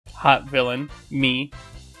Hot villain, me.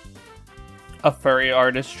 A furry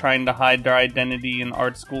artist trying to hide their identity in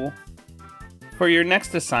art school. For your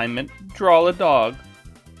next assignment, draw a dog.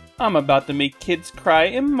 I'm about to make kids cry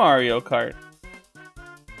in Mario Kart.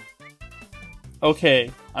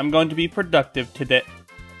 Okay, I'm going to be productive today.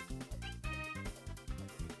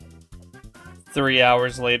 3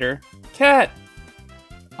 hours later. Cat!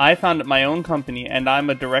 I founded my own company and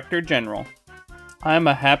I'm a director general. I'm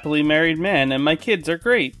a happily married man and my kids are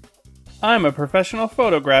great. I'm a professional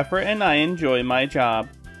photographer and I enjoy my job.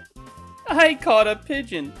 I caught a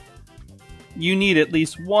pigeon. You need at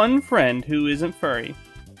least one friend who isn't furry.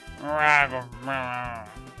 Are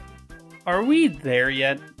we there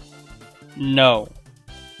yet? No.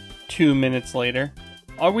 2 minutes later.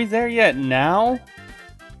 Are we there yet now?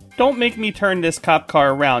 Don't make me turn this cop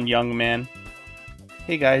car around, young man.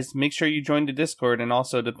 Hey guys, make sure you join the Discord and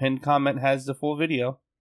also the pinned comment has the full video.